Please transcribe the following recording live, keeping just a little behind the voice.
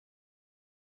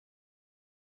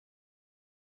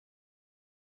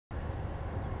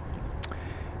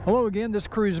Hello again, this is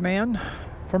Cruiseman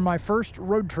from my first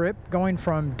road trip going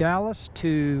from Dallas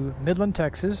to Midland,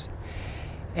 Texas.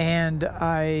 And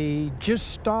I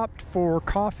just stopped for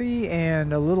coffee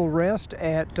and a little rest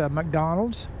at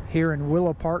McDonald's here in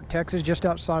Willow Park, Texas, just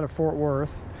outside of Fort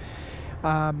Worth.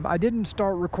 I didn't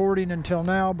start recording until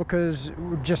now because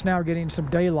we're just now getting some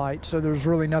daylight, so there's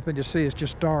really nothing to see. It's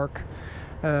just dark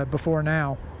before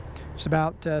now. It's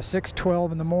about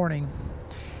 6:12 in the morning.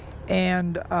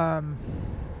 And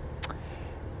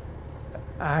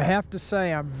I have to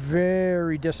say I'm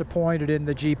very disappointed in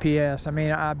the GPS. I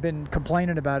mean, I've been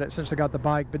complaining about it since I got the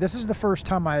bike, but this is the first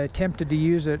time I attempted to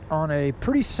use it on a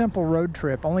pretty simple road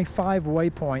trip, only 5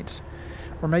 waypoints,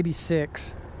 or maybe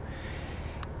 6.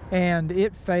 And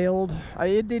it failed.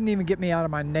 It didn't even get me out of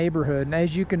my neighborhood. And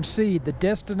as you can see, the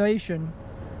destination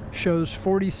shows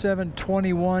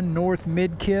 4721 North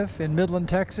Midkiff in Midland,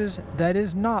 Texas. That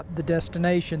is not the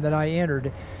destination that I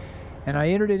entered. And I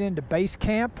entered it into base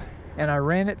camp, and I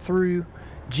ran it through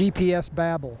GPS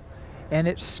Babel, and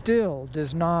it still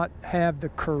does not have the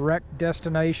correct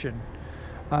destination.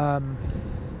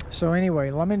 So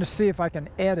anyway, let me just see if I can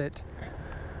edit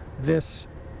this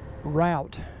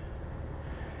route.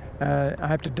 I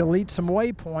have to delete some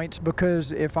waypoints,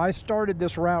 because if I started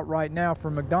this route right now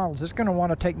from McDonald's, it's going to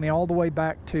want to take me all the way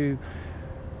back to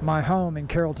my home in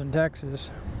Carrollton,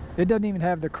 Texas. It doesn't even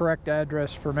have the correct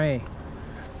address for me.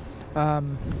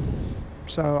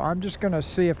 So I'm just going to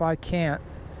see if I can't.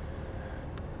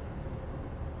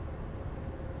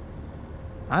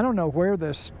 I don't know where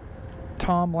this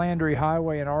Tom Landry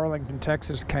Highway in Arlington,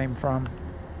 Texas came from.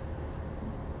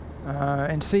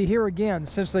 And see, here again,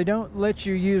 since they don't let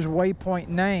you use waypoint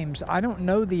names, I don't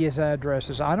know these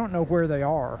addresses. I don't know where they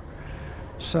are.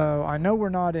 So I know we're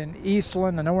not in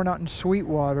Eastland. I know we're not in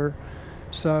Sweetwater.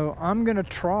 So I'm going to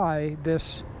try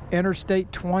this Interstate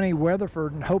 20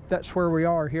 Weatherford and hope that's where we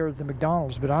are here at the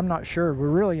McDonald's, but I'm not sure. We're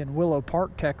really in Willow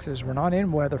Park, Texas. We're not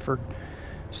in Weatherford.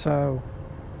 So,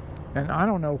 and I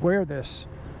don't know where this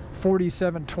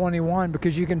 4721,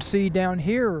 because you can see down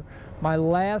here my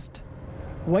last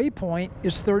waypoint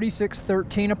is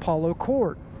 3613 Apollo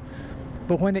Court.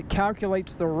 But when it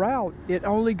calculates the route, it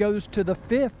only goes to the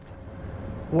 5th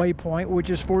waypoint, which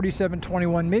is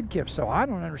 4721 Midkiff. So I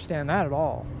don't understand that at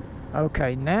all.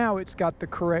 Okay, now it's got the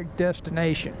correct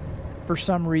destination for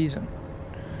some reason.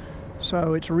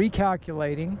 So it's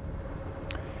recalculating,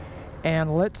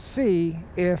 and let's see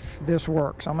if this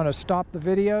works. I'm going to stop the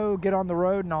video, get on the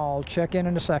road, and I'll check in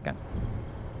a second.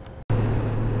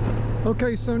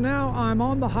 Okay, so now I'm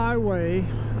on the highway,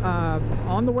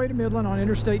 on the way to Midland on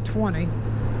Interstate 20.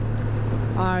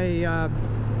 I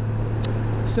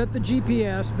set the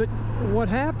GPS, but what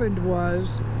happened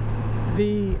was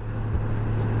the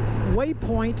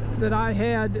waypoint that I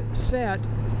had set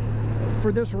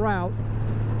for this route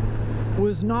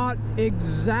was not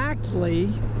exactly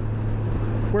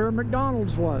where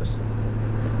McDonald's was.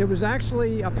 It was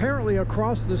actually apparently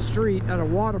across the street at a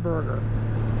Whataburger.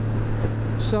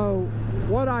 So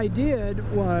what I did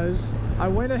was I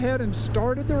went ahead and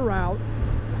started the route.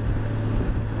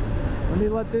 Let me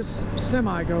let this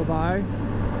semi go by.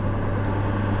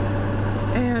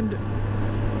 And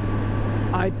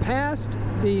I passed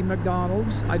the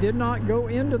McDonald's. I did not go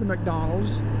into the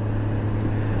McDonald's.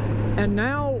 And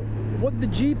now what the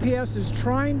GPS is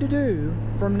trying to do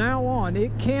from now on,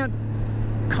 it can't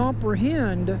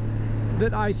comprehend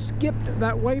that I skipped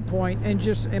that waypoint and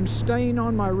just am staying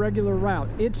on my regular route.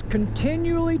 It's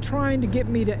continually trying to get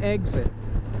me to exit.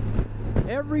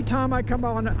 Every time I come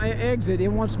on I exit, it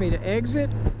wants me to exit,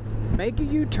 make a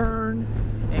U-turn,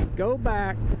 and go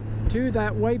back to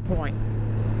that waypoint.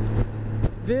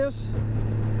 This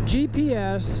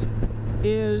GPS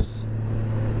is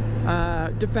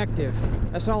defective.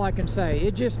 That's all I can say.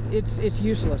 It's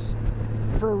useless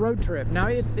for a road trip. Now,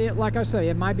 it like I say,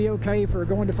 it might be okay for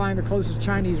going to find the closest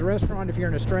Chinese restaurant if you're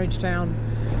in a strange town,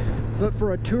 but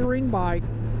for a touring bike,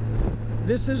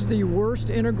 this is the worst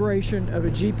integration of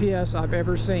a GPS I've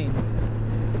ever seen.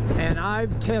 And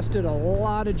I've tested a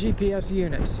lot of GPS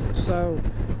units, so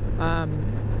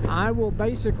I will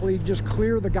basically just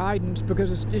clear the guidance,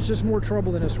 because it's just more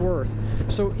trouble than it's worth.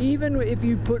 So even if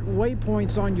you put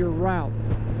waypoints on your route,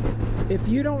 if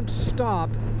you don't stop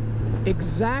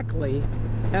exactly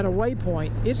at a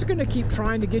waypoint, it's going to keep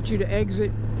trying to get you to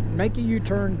exit, make a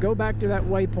U-turn, go back to that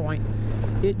waypoint.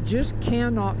 It just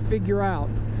cannot figure out.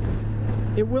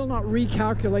 It will not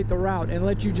recalculate the route and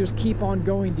let you just keep on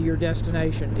going to your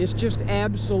destination. It's just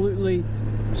absolutely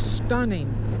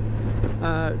stunning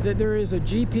that there is a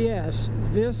GPS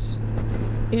this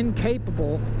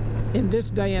incapable in this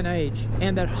day and age,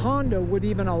 and that Honda would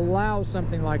even allow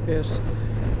something like this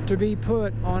to be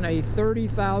put on a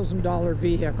 $30,000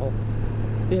 vehicle.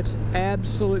 It's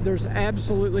there's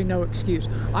absolutely no excuse.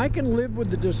 I can live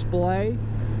with the display.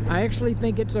 I actually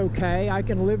think it's okay. I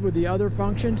can live with the other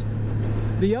functions.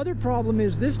 The other problem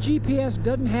is this GPS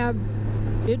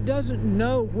doesn't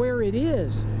know where it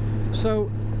is. So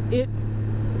it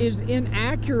is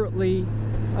inaccurately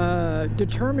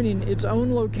determining its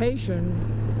own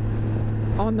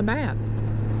location on the map.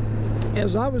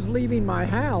 As I was leaving my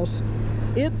house,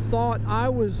 it thought I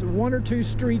was 1 or 2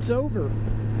 streets over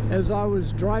as I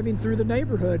was driving through the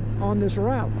neighborhood on this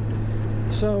route.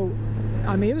 So,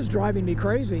 I mean, it was driving me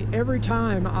crazy. Every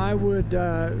time I would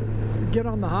get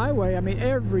on the highway, I mean,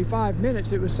 every 5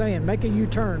 minutes it was saying, make a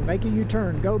U-turn, make a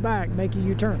U-turn, go back, make a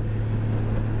U-turn.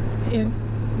 And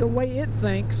the way it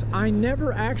thinks, I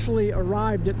never actually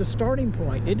arrived at the starting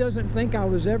point. It doesn't think I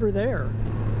was ever there.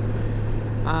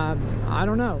 I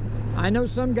don't know. I know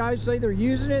some guys say they're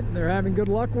using it and they're having good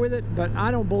luck with it, but I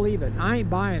don't believe it. I ain't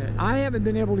buying it. I haven't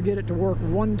been able to get it to work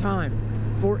one time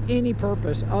for any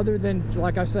purpose other than,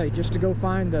 like I say, just to go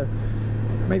find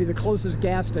maybe the closest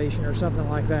gas station or something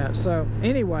like that. So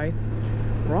anyway,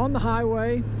 we're on the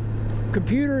highway.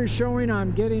 Computer is showing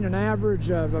I'm getting an average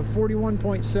of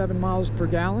 41.7 miles per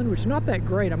gallon, which is not that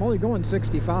great. I'm only going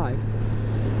 65.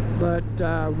 But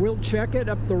we'll check it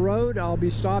up the road. I'll be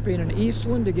stopping in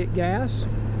Eastland to get gas.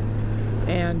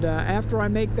 And after I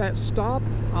make that stop,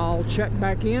 I'll check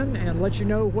back in and let you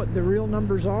know what the real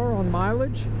numbers are on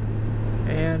mileage.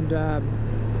 And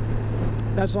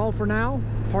that's all for now.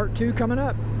 Part 2 coming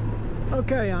up.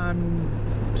 Okay, I'm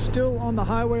still on the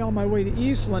highway on my way to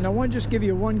Eastland. I want to just give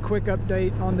you one quick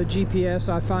update on the GPS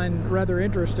I find rather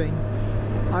interesting.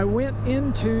 I went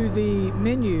into the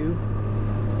menu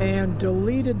and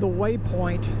deleted the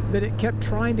waypoint that it kept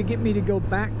trying to get me to go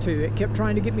back to. It kept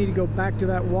trying to get me to go back to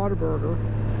that Whataburger.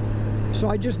 So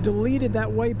I just deleted that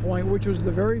waypoint, which was the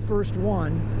very first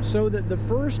one, so that the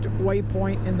first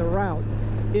waypoint in the route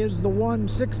is the one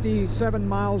 67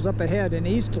 miles up ahead in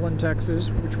Eastland, Texas,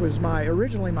 which was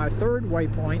originally my third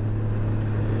waypoint.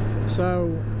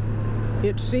 So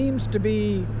it seems to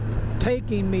be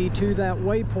taking me to that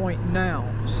waypoint now.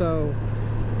 So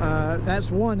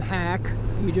that's one hack.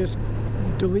 You just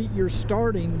delete your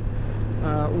starting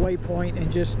waypoint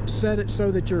and just set it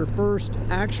so that your first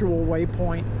actual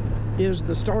waypoint is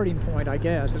the starting point, I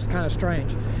guess. It's kind of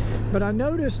strange. But I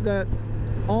noticed that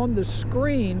on the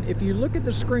screen, if you look at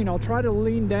the screen, I'll try to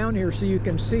lean down here so you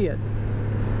can see it.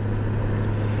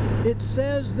 It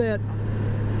says that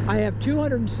I have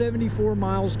 274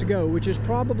 miles to go, which is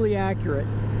probably accurate,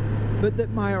 but that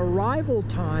my arrival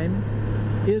time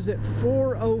is at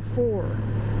 4:04.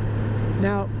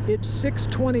 Now, it's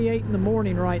 6:28 in the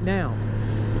morning right now.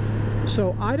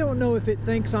 So I don't know if it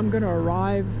thinks I'm going to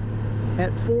arrive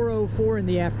at 4:04 in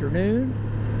the afternoon,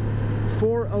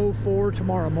 4:04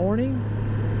 tomorrow morning,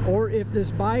 or if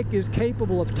this bike is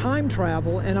capable of time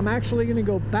travel and I'm actually going to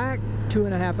go back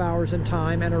 2.5 hours in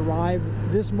time and arrive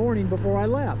this morning before I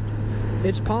left.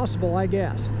 It's possible, I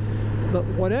guess. But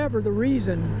whatever the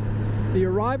reason, the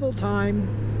arrival time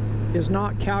is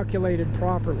not calculated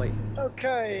properly.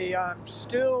 Okay, I'm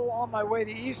still on my way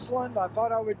to Eastland. I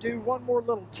thought I would do one more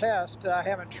little test I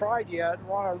haven't tried yet.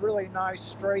 We're on a really nice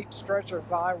straight stretch of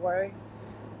highway,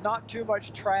 not too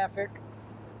much traffic,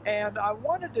 and I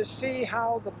wanted to see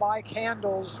how the bike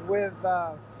handles with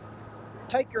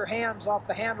take your hands off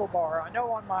the handlebar. I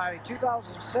know on my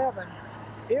 2007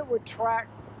 it would track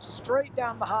straight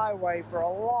down the highway for a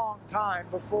long time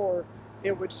before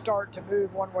it would start to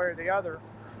move one way or the other.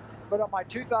 But on my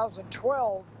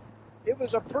 2012, it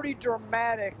was a pretty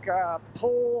dramatic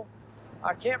pull.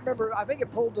 I can't remember, I think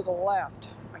it pulled to the left.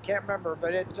 I can't remember,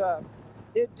 but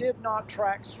it did not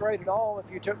track straight at all if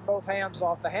you took both hands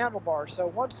off the handlebar. So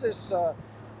once this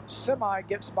semi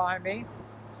gets by me,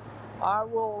 I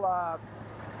will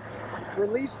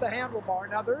release the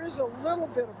handlebar. Now there is a little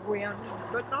bit of wind,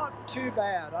 but not too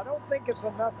bad. I don't think it's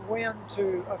enough wind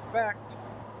to affect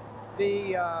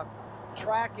the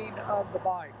tracking of the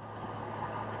bike.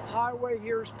 Highway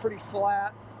here is pretty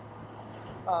flat,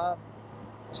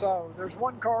 so there's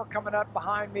one car coming up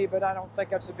behind me, but I don't think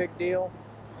that's a big deal.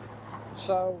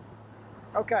 So,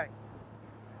 okay,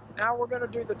 now we're going to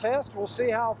do the test. We'll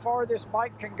see how far this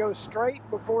bike can go straight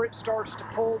before it starts to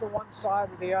pull to one side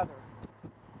or the other.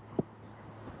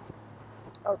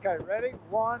 Okay, ready?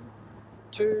 1,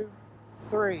 2,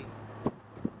 3.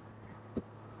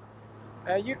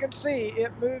 Now you can see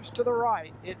it moves to the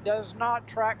right. It does not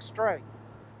track straight.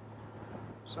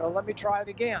 So let me try it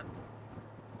again.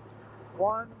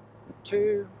 1,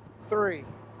 2, 3.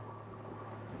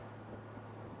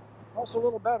 Also a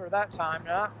little better that time.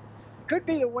 Now, could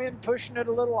be the wind pushing it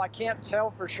a little. I can't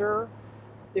tell for sure.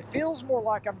 It feels more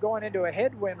like I'm going into a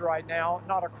headwind right now,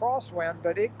 not a crosswind,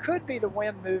 but it could be the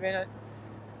wind moving it.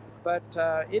 But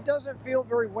it doesn't feel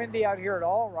very windy out here at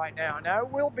all right now. Now,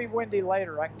 it will be windy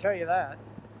later, I can tell you that.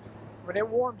 When it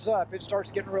warms up, it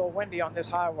starts getting real windy on this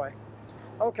highway.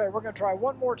 Okay, we're going to try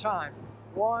one more time.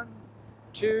 1,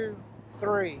 2,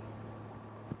 3.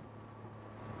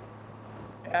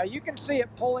 Now, you can see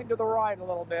it pulling to the right a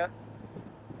little bit.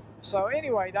 So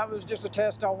anyway, that was just a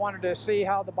test. I wanted to see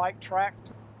how the bike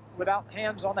tracked without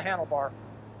hands on the handlebar.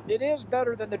 It is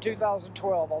better than the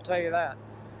 2012, I'll tell you that.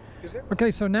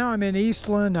 Okay, so now I'm in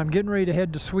Eastland. I'm getting ready to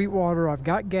head to Sweetwater. I've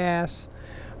got gas,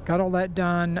 got all that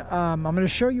done. I'm going to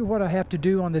show you what I have to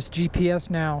do on this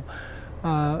GPS now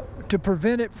to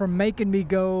prevent it from making me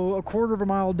go a quarter of a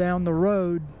mile down the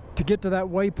road to get to that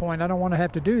waypoint. I don't want to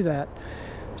have to do that.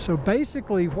 So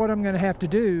basically what I'm going to have to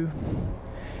do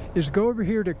is go over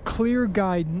here to clear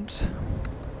guidance,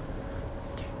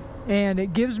 and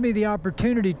it gives me the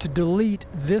opportunity to delete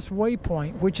this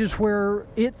waypoint, which is where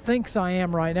it thinks I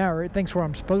am right now, or it thinks where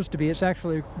I'm supposed to be. It's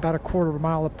actually about a quarter of a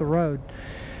mile up the road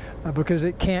because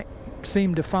it can't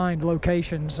seem to find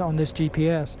locations on this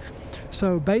GPS.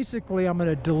 So basically I'm going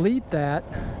to delete that,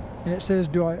 and it says,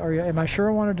 am I sure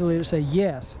I want to delete it? Say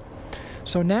yes.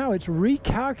 So now it's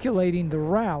recalculating the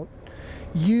route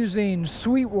using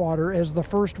Sweetwater as the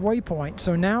first waypoint.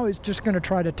 So now it's just going to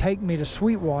try to take me to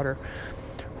Sweetwater,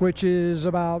 which is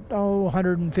about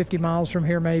 150 miles from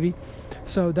here maybe.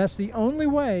 So that's the only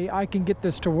way I can get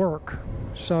this to work.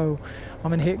 So I'm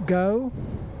going to hit go,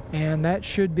 and that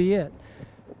should be it.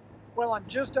 Well, I'm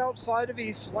just outside of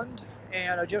Eastland,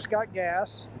 and I just got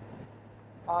gas.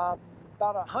 About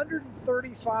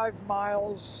 135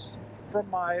 miles from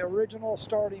my original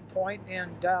starting point in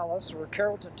Dallas, or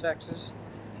Carrollton, Texas.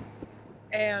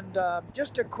 And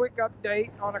just a quick update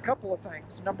on a couple of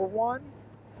things. Number one,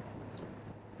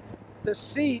 the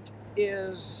seat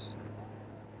is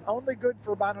only good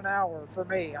for about an hour for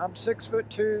me. I'm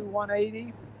 6'2",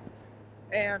 180,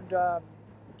 and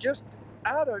just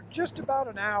about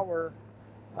an hour,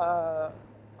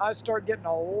 I start getting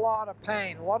a lot of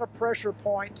pain, a lot of pressure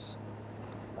points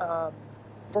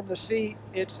from the seat.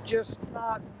 It's just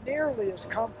not nearly as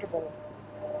comfortable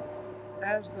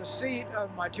as the seat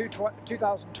of my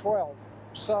 2012.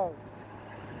 So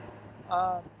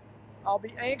I'll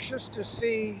be anxious to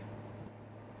see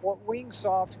what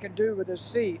Wingsoft can do with this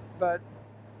seat, but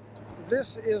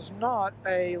this is not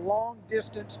a long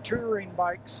distance touring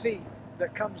bike seat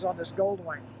that comes on this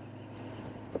Goldwing.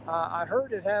 I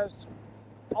heard it has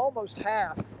almost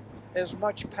half as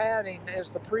much padding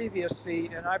as the previous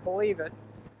seat, and I believe it.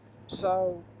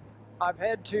 So I've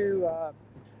had to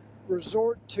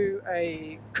resort to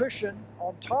a cushion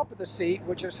on top of the seat,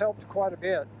 which has helped quite a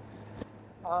bit.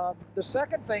 The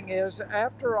second thing is,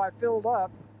 after I filled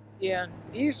up in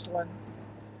Eastland,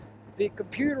 the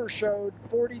computer showed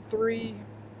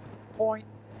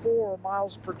 43.4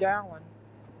 miles per gallon,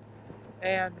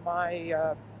 and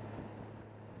my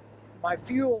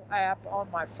fuel app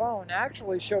on my phone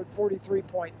actually showed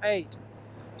 43.8.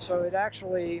 So it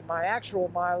actually, my actual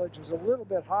mileage was a little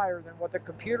bit higher than what the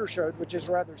computer showed, which is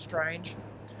rather strange.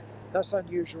 That's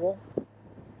unusual.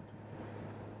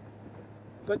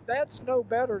 But that's no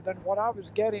better than what I was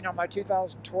getting on my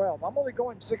 2012. I'm only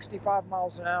going 65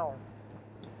 miles an hour.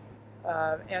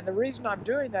 And the reason I'm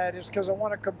doing that is because I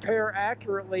want to compare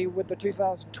accurately with the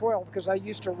 2012, because I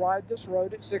used to ride this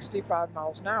road at 65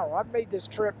 miles an hour. I've made this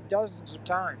trip dozens of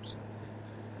times.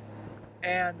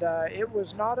 And it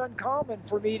was not uncommon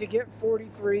for me to get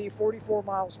 43, 44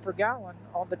 miles per gallon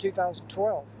on the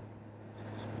 2012.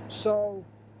 So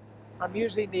I'm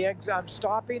I'm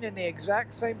stopping in the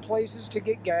exact same places to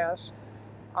get gas.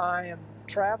 I am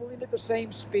traveling at the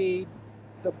same speed.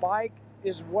 The bike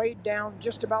is weighed down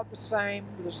just about the same,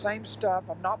 with the same stuff.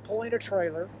 I'm not pulling a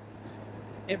trailer.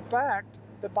 In fact,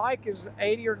 the bike is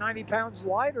 80 or 90 pounds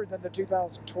lighter than the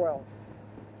 2012.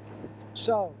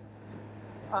 So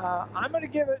I'm going to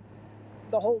give it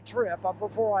the whole trip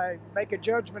before I make a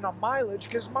judgment on mileage,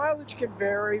 because mileage can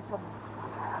vary from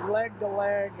leg to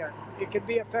leg, and it can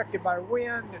be affected by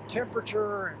wind and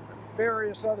temperature and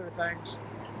various other things.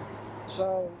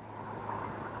 So,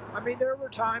 I mean, there were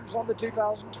times on the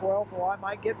 2012 where I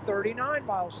might get 39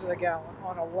 miles to the gallon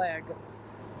on a leg.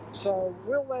 So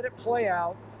we'll let it play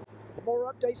out.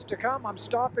 More updates to come. I'm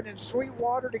stopping in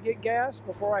Sweetwater to get gas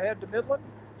before I head to Midland.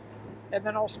 And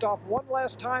then I'll stop one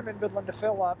last time in Midland to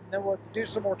fill up, and then we'll do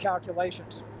some more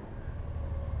calculations.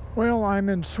 Well, I'm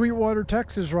in Sweetwater,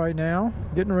 Texas right now,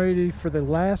 getting ready for the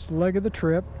last leg of the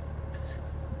trip.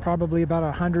 Probably about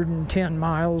 110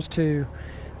 miles to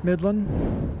Midland.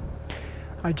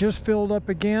 I just filled up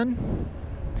again,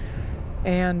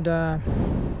 and a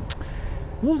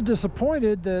little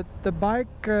disappointed that the bike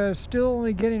still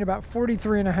only getting about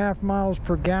 43.5 miles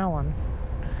per gallon.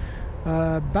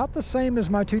 About the same as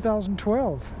my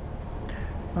 2012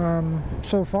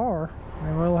 so far,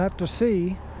 and we'll have to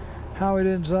see how it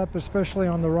ends up, especially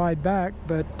on the ride back.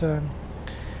 But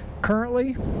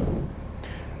currently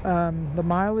the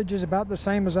mileage is about the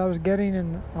same as I was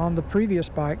getting on the previous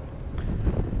bike.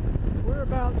 We're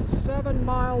about 7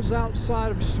 miles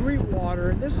outside of Sweetwater,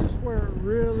 and this is where it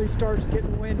really starts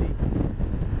getting windy.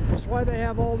 That's why they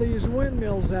have all these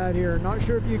windmills out here. Not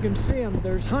sure if you can see them.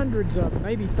 There's hundreds of them,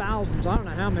 maybe thousands. I don't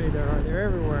know how many there are. They're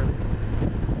everywhere.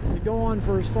 They go on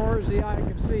for as far as the eye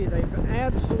can see. They've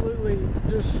absolutely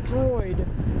destroyed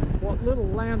what little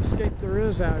landscape there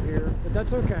is out here. But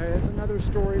that's okay. That's another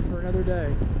story for another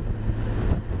day.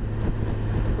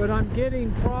 But I'm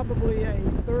getting probably a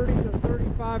 30 to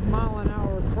 35 mile an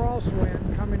hour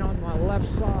crosswind coming on my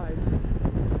left side.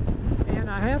 And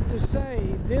I have to say,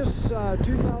 this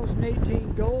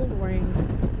 2018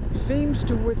 Goldwing seems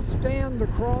to withstand the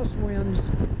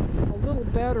crosswinds a little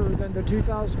better than the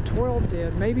 2012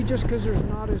 did. Maybe just because there's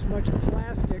not as much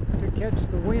plastic to catch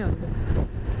the wind.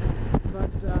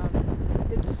 But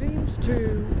it seems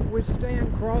to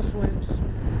withstand crosswinds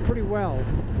pretty well.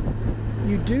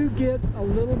 You do get a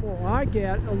little more, I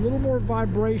get a little more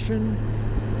vibration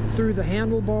through the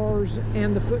handlebars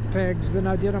and the foot pegs than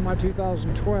I did on my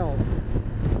 2012.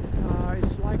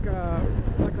 It's like a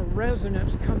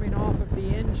resonance coming off of the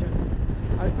engine.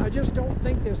 I just don't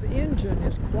think this engine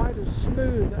is quite as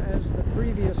smooth as the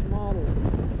previous model.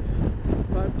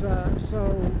 But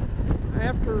so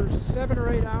after 7 or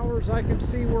 8 hours, I can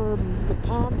see where the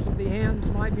palms of the hands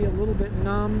might be a little bit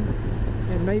numb,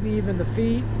 and maybe even the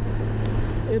feet.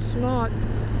 It's not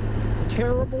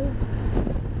terrible,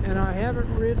 and I haven't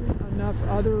ridden enough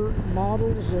other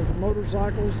models of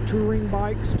motorcycles, touring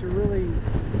bikes, to really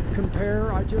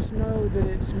compare. I just know that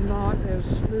it's not as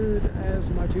smooth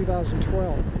as my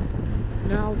 2012.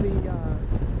 Now the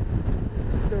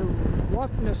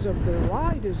roughness of the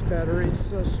ride is better.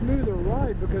 It's a smoother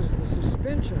ride because of the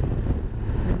suspension.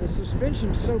 And the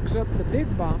suspension soaks up the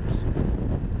big bumps,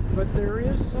 but there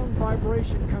is some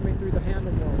vibration coming through the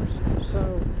handlebars.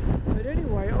 So, but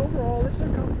anyway, overall, it's a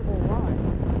comfortable ride.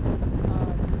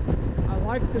 I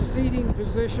like the seating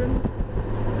position.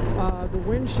 The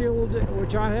windshield,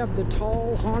 which I have the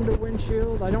tall Honda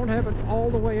windshield. I don't have it all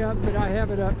the way up, but I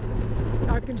have it up.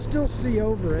 I can still see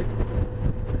over it.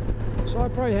 So I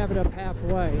probably have it up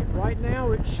halfway. Right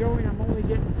now it's showing I'm only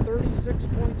getting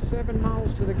 36.7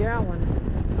 miles to the gallon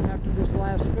after this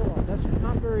last fill up. That's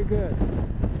not very good.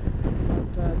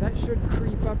 But that should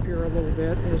creep up here a little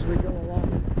bit as we go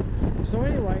along. So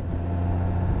anyway,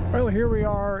 well, here we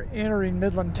are entering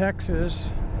Midland,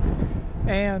 Texas,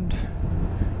 and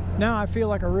now I feel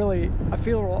like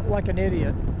an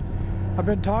idiot. I've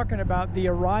been talking about the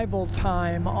arrival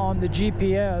time on the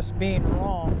GPS being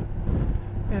wrong,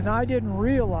 and I didn't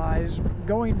realize,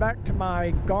 going back to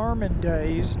my Garmin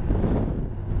days,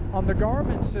 on the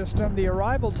Garmin system, the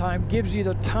arrival time gives you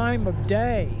the time of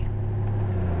day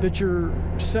that you're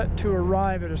set to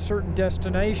arrive at a certain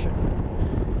destination.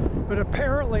 But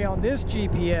apparently on this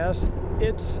GPS,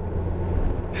 it's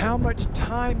how much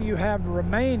time you have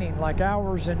remaining, like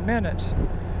hours and minutes.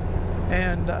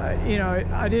 And you know,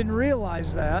 I didn't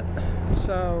realize that.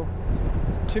 So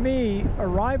to me,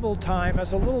 arrival time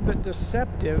is a little bit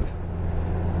deceptive.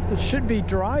 It should be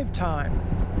drive time.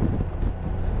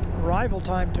 Arrival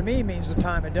time to me means the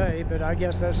time of day, but I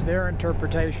guess that's their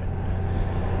interpretation.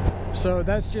 So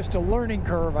that's just a learning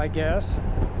curve, I guess.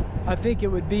 I think it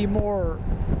would be more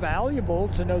valuable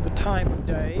to know the time of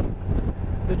day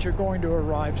that you're going to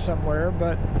arrive somewhere,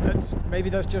 but maybe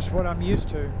that's just what I'm used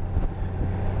to.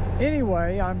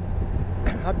 Anyway,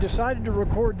 I've decided to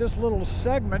record this little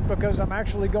segment because I'm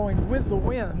actually going with the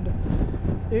wind.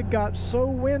 It got so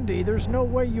windy, there's no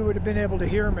way you would have been able to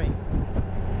hear me.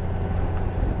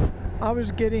 I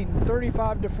was getting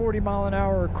 35 to 40 mile an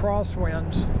hour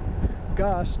crosswinds,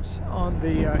 gusts on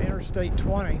the Interstate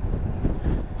 20.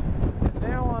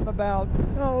 Now I'm about,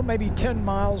 maybe 10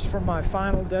 miles from my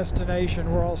final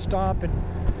destination, where I'll stop and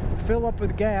fill up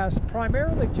with gas,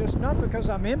 primarily just not because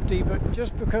I'm empty, but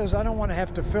just because I don't want to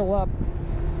have to fill up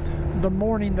the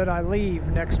morning that I leave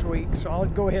next week. So I'll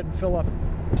go ahead and fill up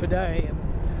today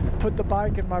and put the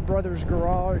bike in my brother's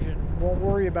garage and won't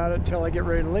worry about it until I get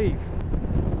ready to leave.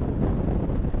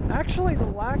 Actually, the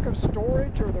lack of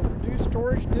storage or the reduced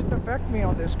storage didn't affect me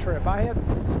on this trip. I had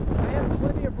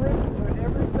plenty of room to put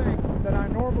everything that I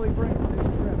normally bring on this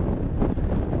trip.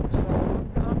 So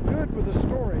I'm good with the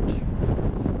storage.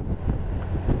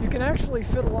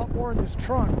 actually fit a lot more in this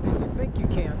trunk than you think you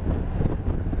can.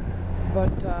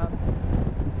 But,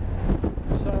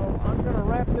 so I'm going to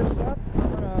wrap this up.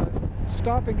 I'm going to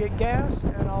stop and get gas,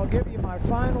 and I'll give you my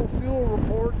final fuel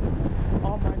report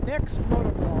on my next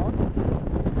motovlog.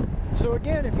 So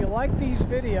again, if you like these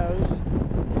videos,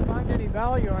 find any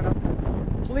value in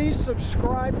them, please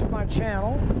subscribe to my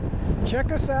channel.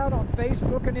 Check us out on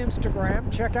Facebook and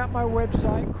Instagram. Check out my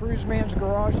website,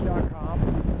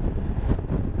 cruisemansgarage.com.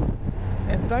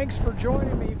 And thanks for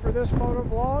joining me for this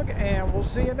motovlog, and we'll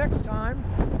see you next time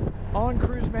on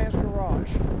Cruiseman's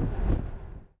Garage.